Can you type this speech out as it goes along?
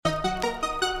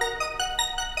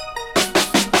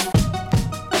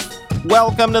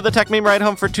Welcome to the Tech Meme Ride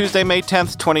Home for Tuesday, May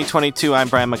 10th, 2022. I'm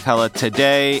Brian McCullough.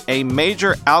 Today, a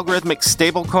major algorithmic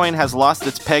stablecoin has lost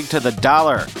its peg to the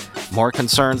dollar. More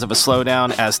concerns of a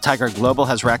slowdown as Tiger Global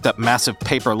has racked up massive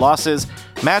paper losses.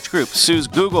 Match Group sues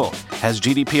Google. Has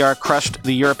GDPR crushed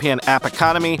the European app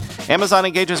economy? Amazon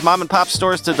engages mom-and-pop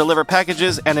stores to deliver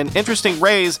packages, and an interesting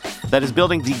raise that is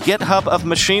building the GitHub of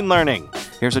machine learning.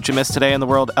 Here's what you missed today in the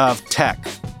world of tech.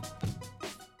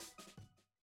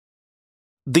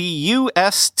 The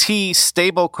UST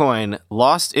stablecoin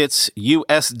lost its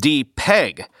USD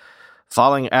peg,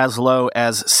 falling as low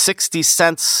as 60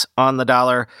 cents on the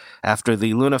dollar after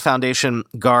the Luna Foundation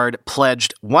Guard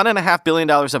pledged $1.5 billion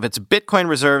of its Bitcoin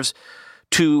reserves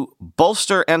to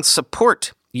bolster and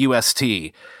support UST,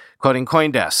 quoting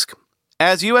CoinDesk.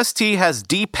 As UST has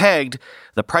depegged,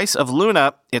 the price of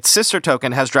Luna, its sister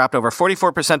token, has dropped over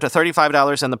 44% to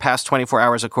 $35 in the past 24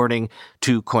 hours, according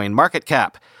to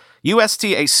CoinMarketCap. UST,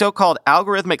 a so-called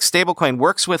algorithmic stablecoin,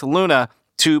 works with Luna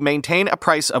to maintain a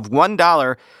price of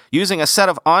 $1 using a set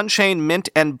of on-chain mint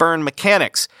and burn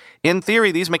mechanics. In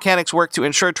theory, these mechanics work to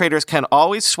ensure traders can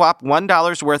always swap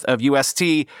 $1 worth of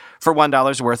UST for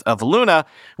 $1 worth of Luna,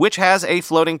 which has a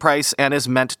floating price and is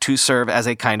meant to serve as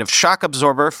a kind of shock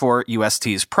absorber for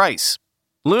UST's price.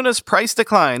 Luna's price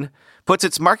decline puts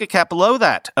its market cap below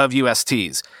that of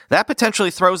UST's. That potentially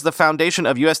throws the foundation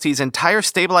of UST's entire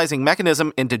stabilizing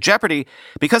mechanism into jeopardy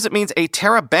because it means a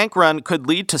Terra bank run could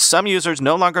lead to some users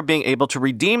no longer being able to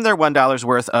redeem their $1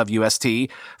 worth of UST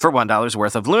for $1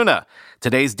 worth of Luna.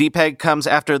 Today's depeg comes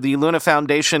after the Luna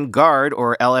Foundation Guard,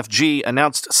 or LFG,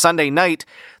 announced Sunday night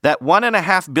that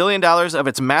 $1.5 billion of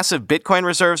its massive Bitcoin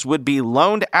reserves would be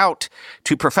loaned out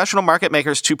to professional market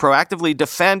makers to proactively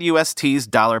defend UST's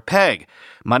dollar peg.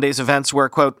 Monday's events were,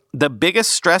 quote, the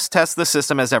biggest stress test the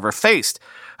system has ever faced.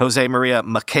 Jose Maria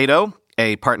Macedo,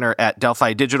 a partner at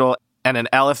Delphi Digital and an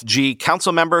LFG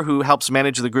council member who helps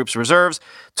manage the group's reserves,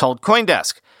 told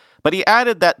CoinDesk. But he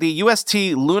added that the UST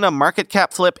Luna market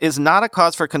cap flip is not a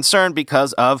cause for concern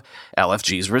because of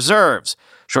LFG's reserves.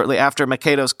 Shortly after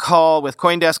Macedo's call with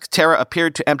CoinDesk, Terra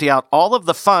appeared to empty out all of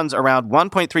the funds, around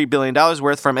 $1.3 billion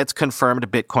worth, from its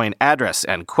confirmed Bitcoin address,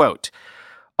 end quote.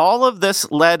 All of this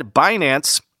led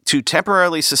Binance to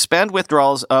temporarily suspend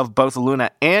withdrawals of both Luna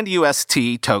and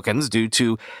UST tokens due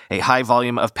to a high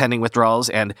volume of pending withdrawals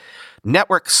and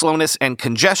network slowness and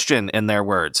congestion, in their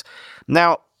words.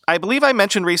 Now, I believe I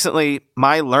mentioned recently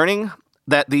my learning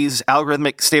that these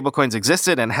algorithmic stablecoins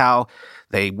existed and how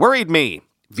they worried me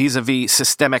vis-a-vis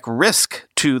systemic risk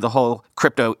to the whole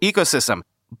crypto ecosystem.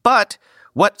 But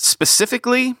what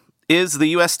specifically is the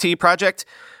UST project?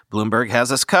 Bloomberg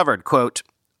has us covered. Quote,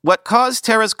 what caused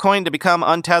Terra's coin to become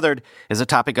untethered is a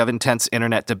topic of intense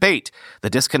internet debate. The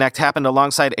disconnect happened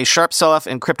alongside a sharp sell-off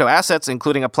in crypto assets,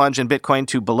 including a plunge in Bitcoin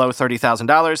to below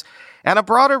 $30,000, and a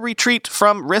broader retreat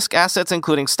from risk assets,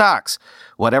 including stocks.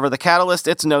 Whatever the catalyst,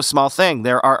 it's no small thing.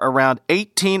 There are around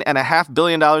 $18.5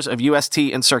 billion of UST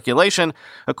in circulation,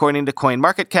 according to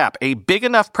CoinMarketCap, a big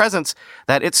enough presence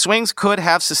that its swings could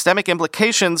have systemic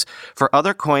implications for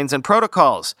other coins and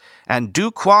protocols. And Do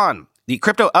Kwon, the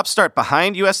crypto upstart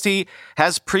behind UST,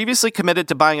 has previously committed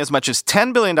to buying as much as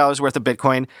 $10 billion worth of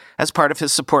Bitcoin as part of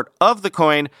his support of the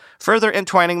coin, further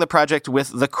entwining the project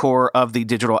with the core of the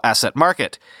digital asset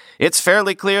market. It's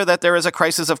fairly clear that there is a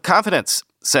crisis of confidence,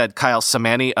 said Kyle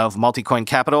Samani of Multicoin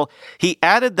Capital. He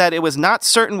added that it was not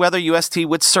certain whether UST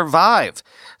would survive.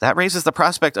 That raises the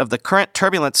prospect of the current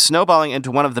turbulence snowballing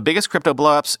into one of the biggest crypto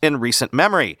blowups in recent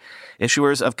memory.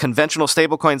 Issuers of conventional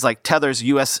stablecoins like Tether's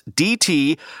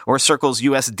USDT or Circle's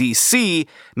USDC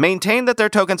maintain that their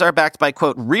tokens are backed by,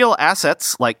 quote, real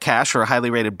assets like cash or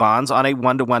highly rated bonds on a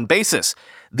one-to-one basis.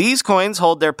 These coins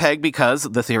hold their peg because,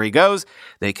 the theory goes,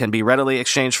 they can be readily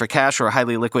exchanged for cash or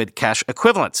highly liquid cash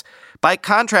equivalents. By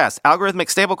contrast, algorithmic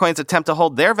stablecoins attempt to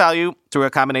hold their value through a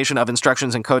combination of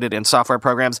instructions encoded in software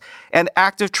programs and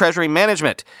active treasury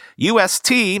management.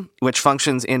 UST, which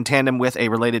functions in tandem with a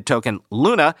related token,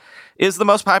 Luna, is the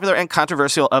most popular and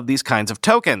controversial of these kinds of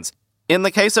tokens. In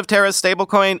the case of Terra's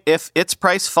stablecoin, if its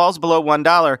price falls below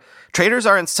 $1, traders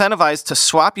are incentivized to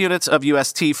swap units of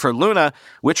UST for Luna,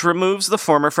 which removes the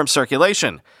former from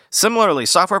circulation. Similarly,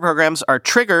 software programs are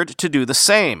triggered to do the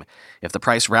same. If the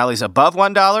price rallies above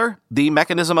 $1, the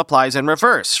mechanism applies in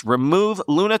reverse. Remove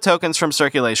Luna tokens from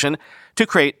circulation to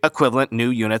create equivalent new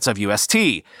units of UST.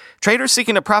 Traders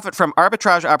seeking to profit from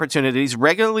arbitrage opportunities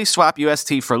regularly swap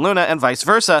UST for Luna and vice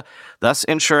versa, thus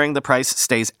ensuring the price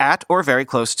stays at or very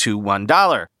close to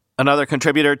 $1. Another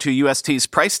contributor to UST's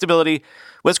price stability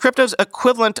was crypto's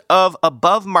equivalent of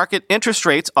above-market interest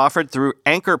rates offered through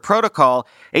Anchor Protocol,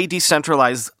 a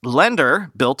decentralized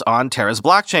lender built on Terra's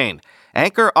blockchain.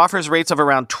 Anchor offers rates of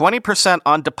around 20%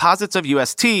 on deposits of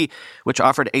UST, which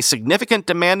offered a significant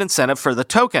demand incentive for the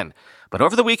token. But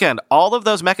over the weekend, all of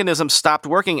those mechanisms stopped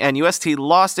working and UST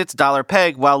lost its dollar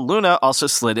peg while Luna also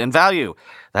slid in value.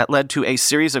 That led to a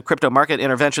series of crypto market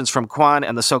interventions from Quan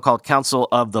and the so-called Council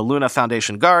of the Luna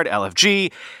Foundation Guard, LFG,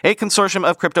 a consortium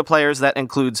of crypto players that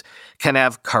includes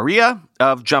Kanav Karia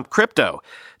of Jump Crypto.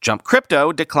 Jump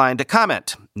Crypto declined to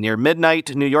comment. Near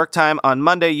midnight New York time on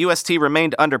Monday, UST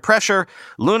remained under pressure.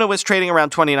 Luna was trading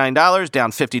around $29,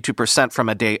 down 52% from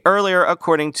a day earlier,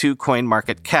 according to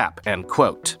CoinMarketCap, end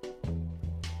quote.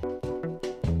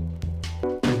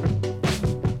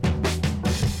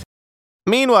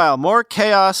 Meanwhile, more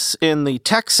chaos in the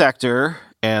tech sector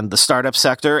and the startup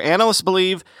sector. Analysts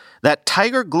believe that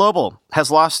Tiger Global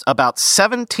has lost about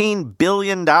 $17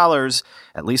 billion,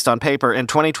 at least on paper, in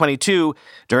 2022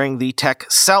 during the tech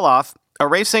sell-off,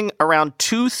 erasing around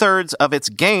two-thirds of its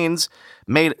gains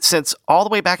made since all the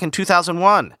way back in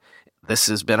 2001. This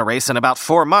has been erased in about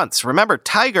 4 months. Remember,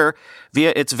 Tiger,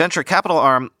 via its venture capital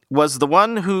arm, was the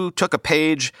one who took a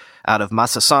page out of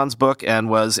Masa Son's book and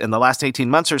was, in the last 18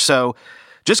 months or so,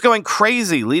 just going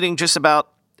crazy, leading just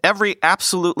about every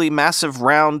absolutely massive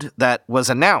round that was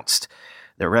announced.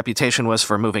 Their reputation was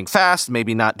for moving fast,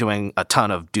 maybe not doing a ton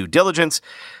of due diligence,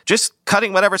 just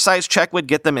cutting whatever size check would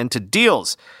get them into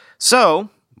deals. So,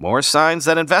 more signs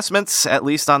that investments, at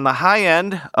least on the high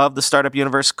end of the startup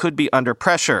universe, could be under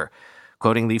pressure,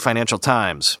 quoting the Financial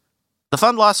Times. The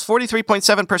fund lost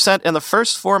 43.7% in the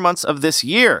first 4 months of this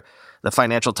year, the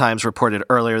Financial Times reported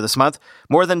earlier this month,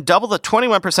 more than double the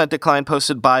 21% decline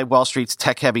posted by Wall Street's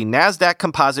tech-heavy NASDAQ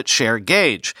Composite Share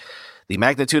Gauge. The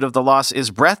magnitude of the loss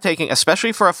is breathtaking,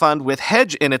 especially for a fund with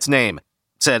hedge in its name,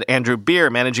 said Andrew Beer,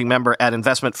 managing member at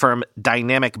investment firm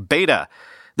Dynamic Beta.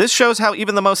 This shows how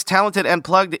even the most talented and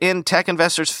plugged-in tech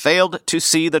investors failed to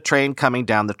see the train coming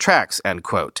down the tracks, end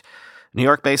quote. New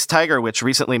York-based Tiger, which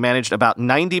recently managed about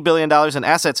 $90 billion in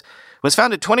assets, was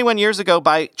founded 21 years ago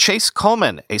by Chase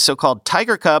Coleman, a so-called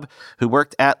Tiger Cub who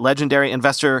worked at legendary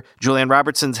investor Julian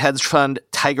Robertson's hedge fund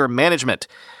Tiger Management.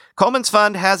 Coleman's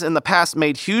fund has in the past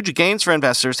made huge gains for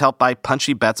investors helped by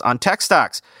punchy bets on tech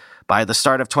stocks. By the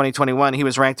start of 2021, he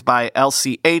was ranked by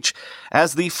LCH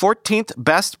as the 14th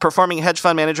best performing hedge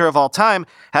fund manager of all time,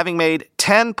 having made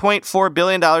 $10.4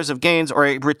 billion of gains, or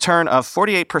a return of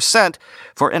 48%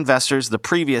 for investors the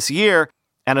previous year,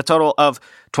 and a total of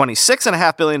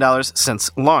 $26.5 billion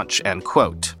since launch, end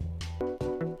quote.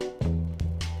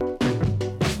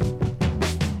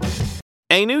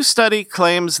 A new study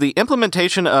claims the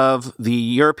implementation of the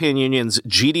European Union's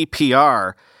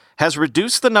GDPR has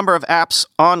reduced the number of apps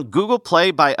on Google Play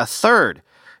by a third.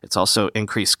 It's also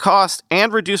increased cost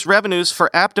and reduced revenues for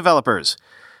app developers,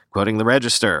 quoting the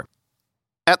Register.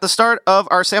 At the start of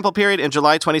our sample period in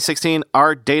July 2016,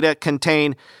 our data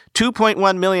contained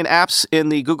 2.1 million apps in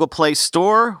the Google Play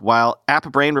Store, while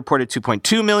AppBrain reported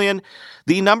 2.2 million.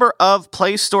 The number of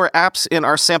Play Store apps in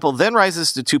our sample then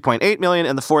rises to 2.8 million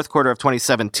in the fourth quarter of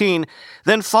 2017,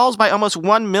 then falls by almost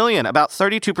 1 million, about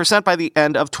 32% by the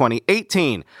end of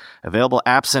 2018. Available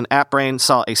apps in AppBrain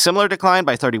saw a similar decline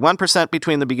by 31%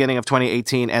 between the beginning of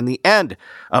 2018 and the end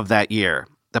of that year.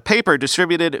 The paper,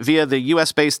 distributed via the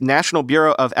U.S.-based National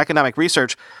Bureau of Economic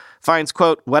Research, finds,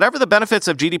 quote, whatever the benefits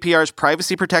of GDPR's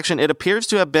privacy protection, it appears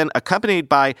to have been accompanied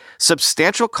by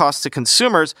substantial costs to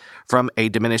consumers from a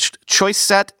diminished choice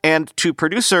set and to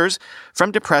producers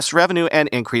from depressed revenue and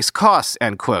increased costs,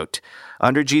 end quote.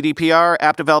 Under GDPR,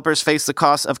 app developers face the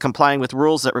cost of complying with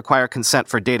rules that require consent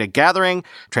for data gathering,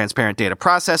 transparent data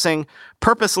processing,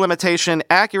 purpose limitation,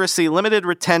 accuracy, limited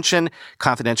retention,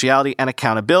 confidentiality, and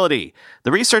accountability.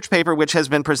 The research paper, which has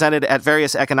been presented at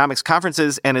various economics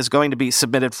conferences and is going to be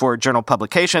submitted for journal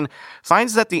publication,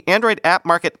 finds that the Android app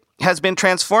market has been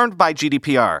transformed by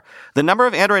GDPR. The number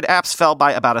of Android apps fell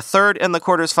by about a third in the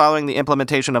quarters following the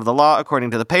implementation of the law, according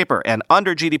to the paper. And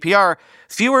under GDPR,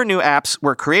 fewer new apps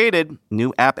were created.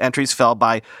 New app entries fell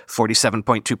by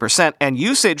 47.2%, and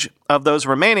usage of those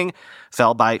remaining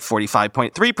fell by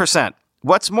 45.3%.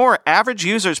 What's more, average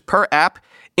users per app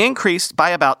increased by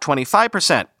about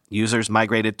 25%. Users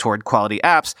migrated toward quality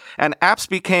apps, and apps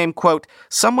became, quote,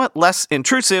 somewhat less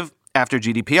intrusive after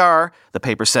GDPR, the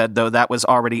paper said, though that was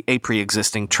already a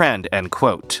pre-existing trend, end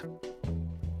quote.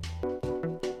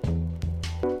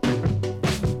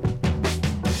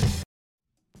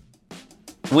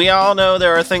 We all know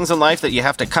there are things in life that you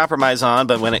have to compromise on,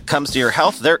 but when it comes to your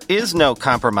health, there is no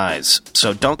compromise.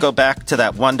 So don't go back to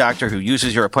that one doctor who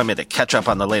uses your appointment to catch up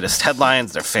on the latest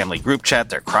headlines, their family group chat,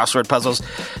 their crossword puzzles,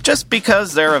 just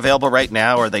because they're available right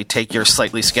now or they take your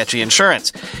slightly sketchy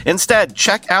insurance. Instead,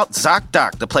 check out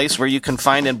ZocDoc, the place where you can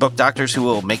find and book doctors who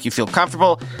will make you feel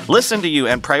comfortable, listen to you,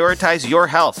 and prioritize your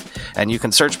health. And you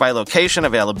can search by location,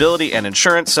 availability, and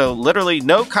insurance, so literally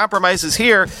no compromises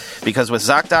here, because with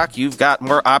ZocDoc, you've got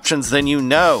more options than you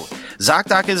know.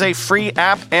 ZocDoc is a free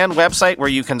app and website where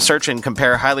you can search and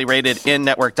compare highly rated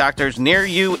in-network doctors near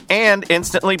you and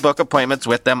instantly book appointments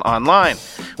with them online.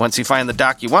 Once you find the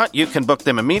doc you want, you can book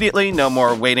them immediately. No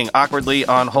more waiting awkwardly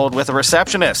on hold with a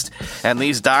receptionist. And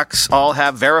these docs all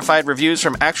have verified reviews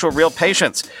from actual real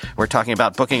patients. We're talking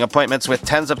about booking appointments with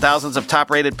tens of thousands of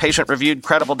top-rated, patient-reviewed,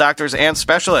 credible doctors and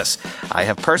specialists. I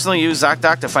have personally used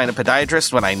ZocDoc to find a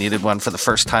podiatrist when I needed one for the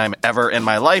first time ever in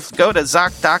my life. Go to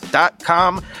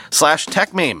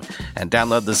ZocDoc.com/techmeme and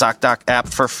download the ZocDoc app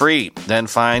for free. Then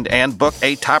find and book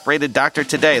a top-rated doctor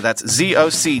today. That's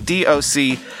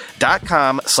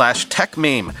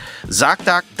ZocDoc.com/techmeme.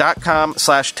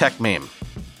 ZocDoc.com/techmeme.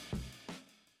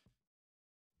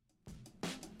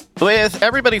 With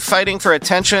everybody fighting for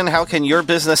attention, how can your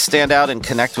business stand out and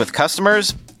connect with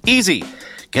customers? Easy.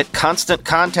 Get Constant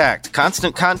Contact.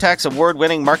 Constant Contact's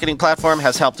award-winning marketing platform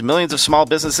has helped millions of small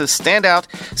businesses stand out,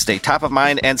 stay top of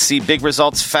mind, and see big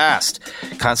results fast.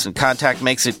 Constant Contact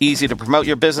makes it easy to promote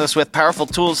your business with powerful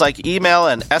tools like email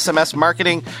and SMS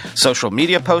marketing, social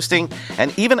media posting,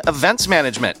 and even events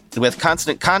management. With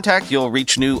Constant Contact, you'll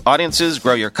reach new audiences,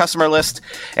 grow your customer list,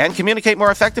 and communicate more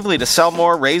effectively to sell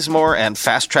more, raise more, and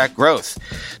fast-track growth.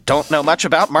 Don't know much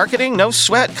about marketing? No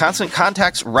sweat. Constant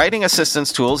Contact's writing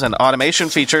assistance tools and automation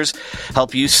features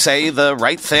help you say the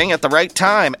right thing at the right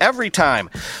time, every time.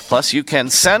 Plus, you can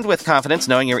send with confidence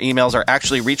knowing your emails are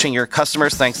actually reaching your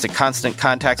customers thanks to Constant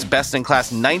Contact's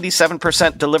best-in-class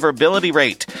 97% deliverability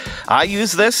rate. I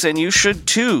use this, and you should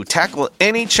too. Tackle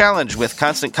any challenge with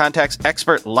Constant Contact's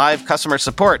expert live customer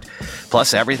support.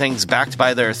 Plus, everything's backed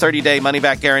by their 30-day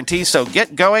money-back guarantee, so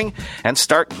get going and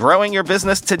start growing your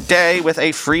business today with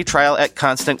a free trial at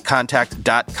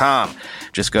ConstantContact.com.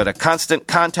 Just go to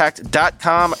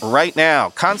ConstantContact.com right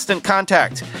now. Constant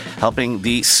Contact, helping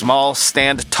the small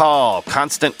stand tall.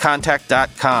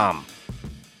 ConstantContact.com.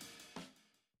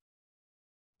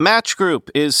 Match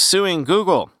Group is suing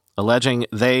Google, alleging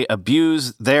they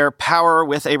abuse their power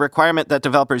with a requirement that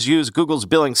developers use Google's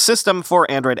billing system for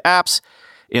Android apps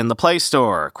in the Play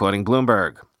Store, quoting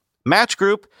Bloomberg. Match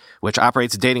Group, which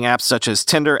operates dating apps such as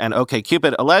Tinder and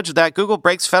OkCupid, alleged that Google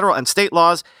breaks federal and state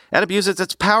laws and abuses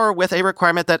its power with a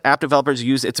requirement that app developers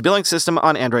use its billing system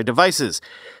on Android devices.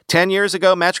 10 years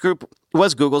ago, Match Group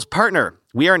was Google's partner.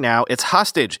 We are now its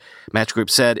hostage, Match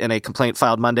Group said in a complaint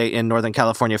filed Monday in Northern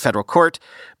California federal court.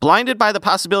 Blinded by the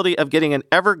possibility of getting an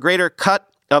ever greater cut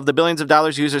of the billions of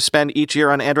dollars users spend each year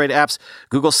on Android apps,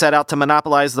 Google set out to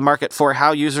monopolize the market for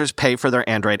how users pay for their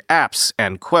Android apps,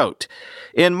 end quote.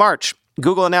 In March,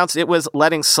 Google announced it was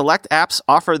letting select apps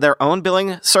offer their own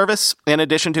billing service in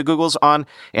addition to Google's on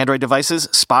Android devices.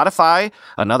 Spotify,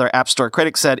 another App Store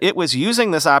critic, said it was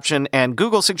using this option, and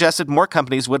Google suggested more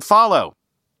companies would follow.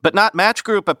 But not Match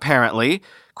Group, apparently.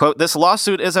 Quote, "This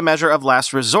lawsuit is a measure of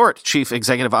last resort," Chief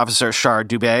Executive Officer Shar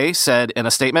Dubey said in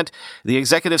a statement. The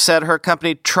executive said her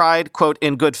company tried, quote,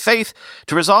 "in good faith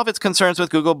to resolve its concerns with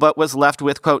Google, but was left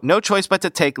with, quote, "no choice but to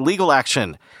take legal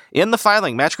action." In the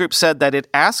filing, Match Group said that it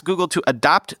asked Google to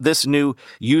adopt this new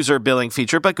user billing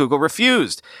feature, but Google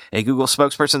refused. A Google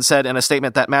spokesperson said in a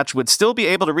statement that Match would still be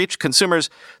able to reach consumers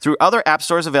through other app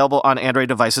stores available on Android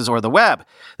devices or the web.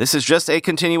 This is just a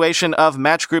continuation of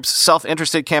Match Group's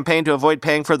self-interested campaign to avoid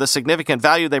paying for the significant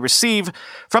value they receive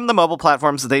from the mobile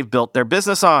platforms they've built their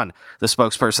business on, the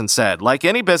spokesperson said. Like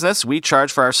any business, we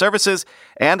charge for our services,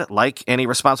 and like any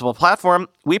responsible platform,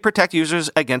 we protect users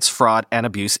against fraud and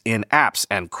abuse in apps,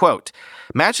 end quote.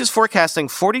 Match is forecasting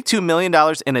 $42 million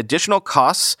in additional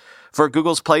costs for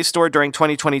Google's Play Store during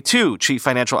 2022, Chief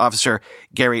Financial Officer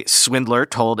Gary Swindler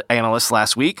told analysts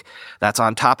last week. That's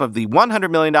on top of the $100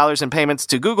 million in payments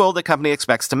to Google the company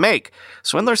expects to make.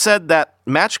 Swindler said that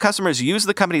Match customers use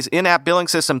the company's in-app billing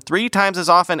system 3 times as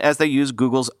often as they use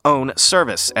Google's own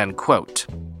service, end quote.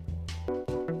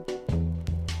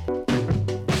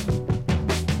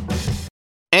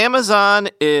 Amazon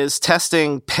is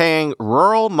testing paying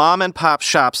rural mom-and-pop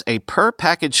shops a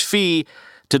per-package fee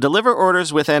to deliver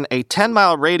orders within a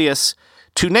 10-mile radius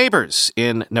to neighbors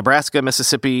in Nebraska,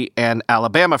 Mississippi, and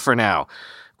Alabama for now,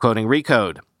 quoting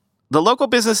Recode. The local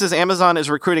businesses Amazon is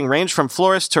recruiting range from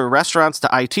florists to restaurants to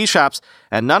IT shops,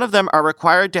 and none of them are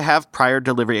required to have prior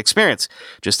delivery experience.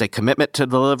 Just a commitment to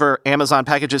deliver Amazon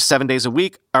packages 7 days a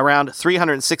week, around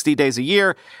 360 days a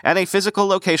year, and a physical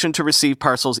location to receive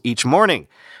parcels each morning.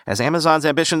 As Amazon's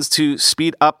ambitions to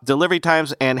speed up delivery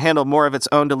times and handle more of its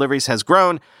own deliveries has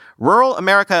grown, rural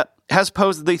America has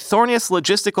posed the thorniest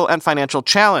logistical and financial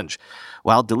challenge.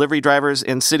 While delivery drivers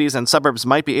in cities and suburbs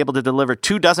might be able to deliver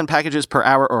 24 packages per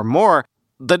hour or more,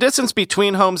 the distance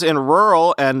between homes in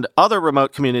rural and other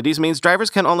remote communities means drivers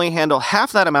can only handle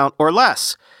half that amount or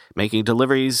less, making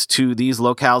deliveries to these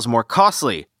locales more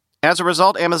costly. As a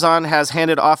result, Amazon has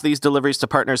handed off these deliveries to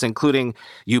partners including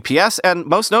UPS and,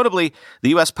 most notably, the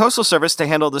U.S. Postal Service to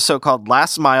handle the so-called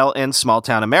last mile in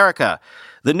small-town America.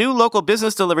 The new local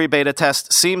business delivery beta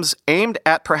test seems aimed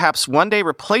at perhaps one day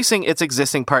replacing its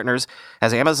existing partners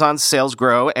as Amazon's sales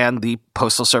grow and the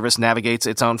Postal Service navigates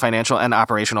its own financial and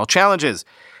operational challenges.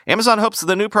 Amazon hopes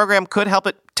the new program could help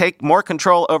it take more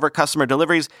control over customer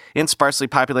deliveries in sparsely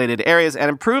populated areas and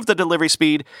improve the delivery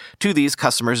speed to these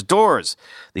customers' doors.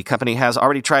 The company has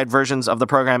already tried versions of the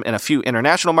program in a few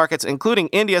international markets, including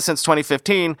India since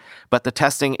 2015, but the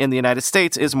testing in the United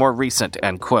States is more recent,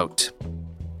 end quote.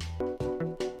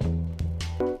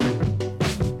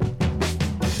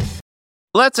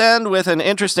 Let's end with an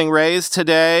interesting raise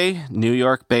today. New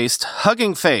York-based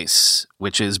Hugging Face,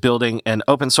 which is building an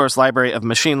open-source library of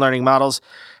machine learning models,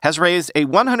 has raised a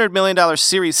 $100 million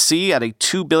Series C at a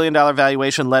 $2 billion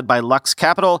valuation led by Lux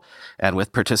Capital and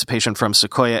with participation from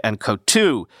Sequoia and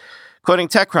Co2. Quoting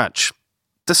TechCrunch,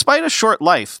 "Despite a short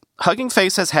life, Hugging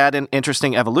Face has had an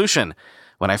interesting evolution.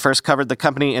 When I first covered the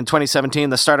company in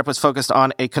 2017, the startup was focused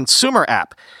on a consumer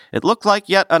app. It looked like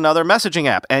yet another messaging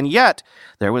app, and yet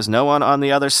there was no one on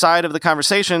the other side of the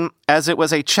conversation as it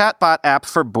was a chatbot app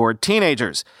for bored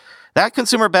teenagers. That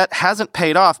consumer bet hasn't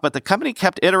paid off, but the company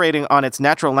kept iterating on its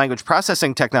natural language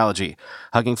processing technology.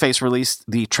 Hugging Face released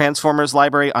the Transformers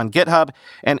library on GitHub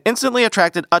and instantly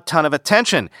attracted a ton of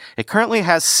attention. It currently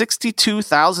has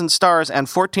 62,000 stars and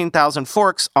 14,000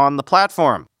 forks on the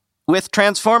platform. With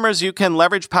Transformers, you can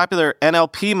leverage popular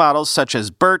NLP models such as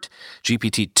BERT,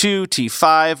 GPT-2,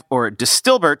 T5, or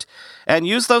Distilbert, and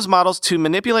use those models to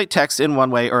manipulate text in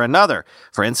one way or another.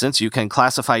 For instance, you can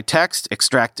classify text,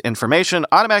 extract information,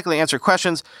 automatically answer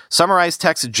questions, summarize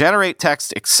text, generate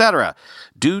text, etc.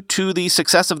 Due to the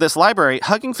success of this library,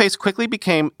 Hugging Face quickly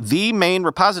became the main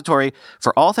repository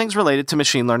for all things related to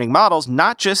machine learning models,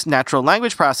 not just natural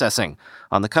language processing.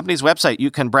 On the company's website, you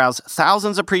can browse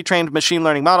thousands of pre-trained machine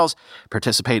learning models,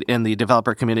 participate in the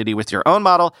developer community with your own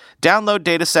model, download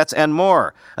datasets, and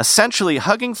more. Essentially,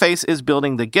 Hugging Face is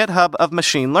building the GitHub of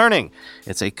machine learning.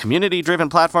 It's a community-driven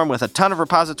platform with a ton of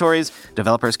repositories.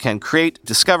 Developers can create,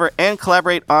 discover, and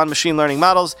collaborate on machine learning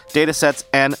models, datasets,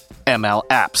 and ML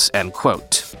apps, end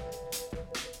quote.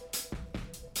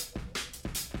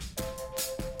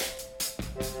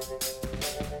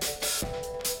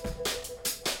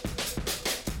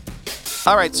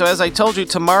 All right, so as I told you,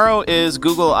 tomorrow is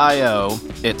Google I.O.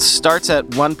 It starts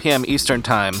at 1 p.m. Eastern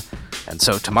Time, and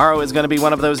so tomorrow is going to be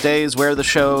one of those days where the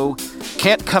show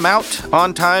can't come out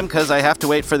on time because I have to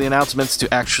wait for the announcements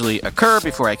to actually occur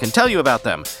before I can tell you about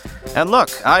them. And look,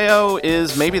 I.O.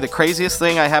 is maybe the craziest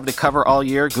thing I have to cover all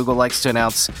year. Google likes to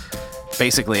announce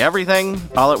basically everything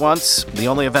all at once. The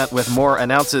only event with more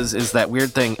announces is that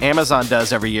weird thing Amazon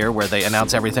does every year where they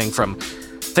announce everything from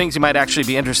things you might actually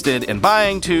be interested in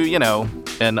buying to,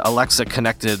 an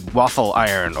Alexa-connected waffle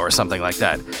iron or something like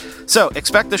that. So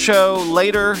expect the show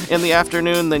later in the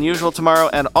afternoon than usual tomorrow,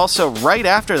 and also right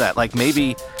after that, like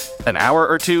maybe an hour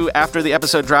or two after the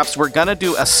episode drops, we're going to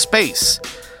do a space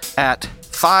at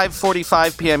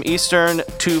 5:45 p.m. Eastern,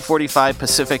 2:45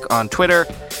 Pacific on Twitter.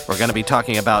 We're going to be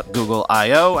talking about Google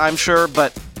I.O., I'm sure,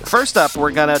 but first up,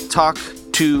 we're going to talk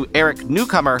to Eric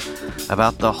Newcomer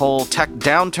about the whole tech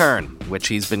downturn, which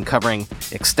he's been covering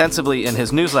extensively in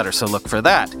his newsletter, so look for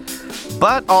that.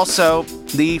 But also,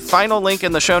 the final link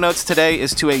in the show notes today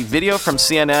is to a video from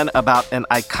CNN about an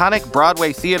iconic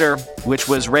Broadway theater which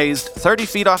was raised 30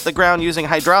 feet off the ground using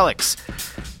hydraulics.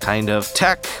 Kind of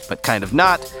tech, but kind of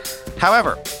not.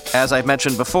 However, as I've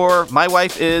mentioned before, my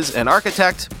wife is an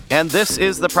architect, and this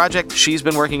is the project she's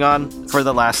been working on for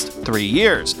the last 3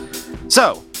 years.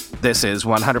 So, this is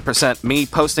 100% me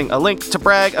posting a link to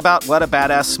brag about what a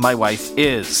badass my wife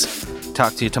is.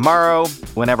 Talk to you tomorrow,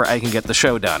 whenever I can get the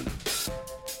show done.